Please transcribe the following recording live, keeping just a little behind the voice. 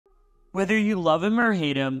Whether you love him or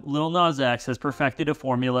hate him, Lil Nas X has perfected a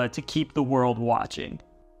formula to keep the world watching.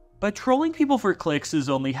 But trolling people for clicks is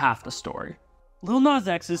only half the story. Lil Nas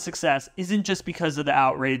X's success isn't just because of the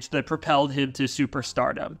outrage that propelled him to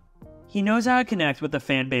superstardom. He knows how to connect with a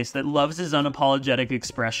fan base that loves his unapologetic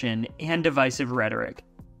expression and divisive rhetoric.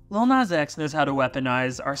 Lil Nas X knows how to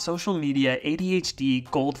weaponize our social media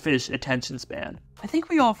ADHD goldfish attention span. I think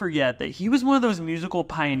we all forget that he was one of those musical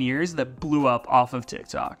pioneers that blew up off of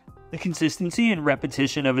TikTok. The consistency and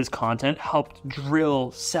repetition of his content helped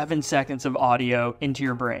drill 7 seconds of audio into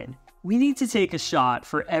your brain. We need to take a shot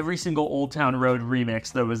for every single Old Town Road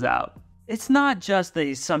remix that was out. It's not just that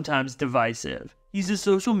he's sometimes divisive. He's a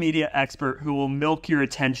social media expert who will milk your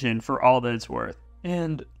attention for all that it's worth.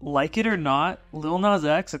 And like it or not, Lil Nas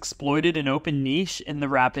X exploited an open niche in the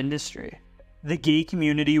rap industry. The gay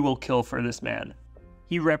community will kill for this man.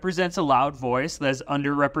 He represents a loud voice that is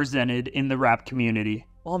underrepresented in the rap community.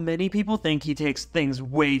 While many people think he takes things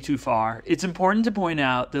way too far, it's important to point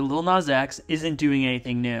out that Lil Nas X isn't doing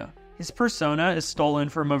anything new. His persona is stolen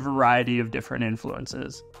from a variety of different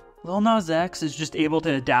influences. Lil Nas X is just able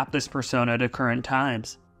to adapt this persona to current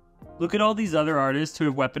times. Look at all these other artists who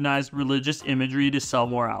have weaponized religious imagery to sell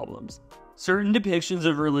more albums. Certain depictions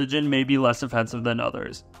of religion may be less offensive than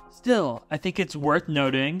others. Still, I think it's worth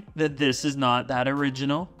noting that this is not that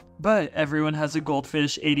original. But everyone has a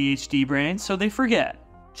goldfish ADHD brain, so they forget.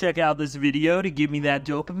 Check out this video to give me that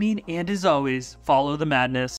dopamine, and as always, follow the madness.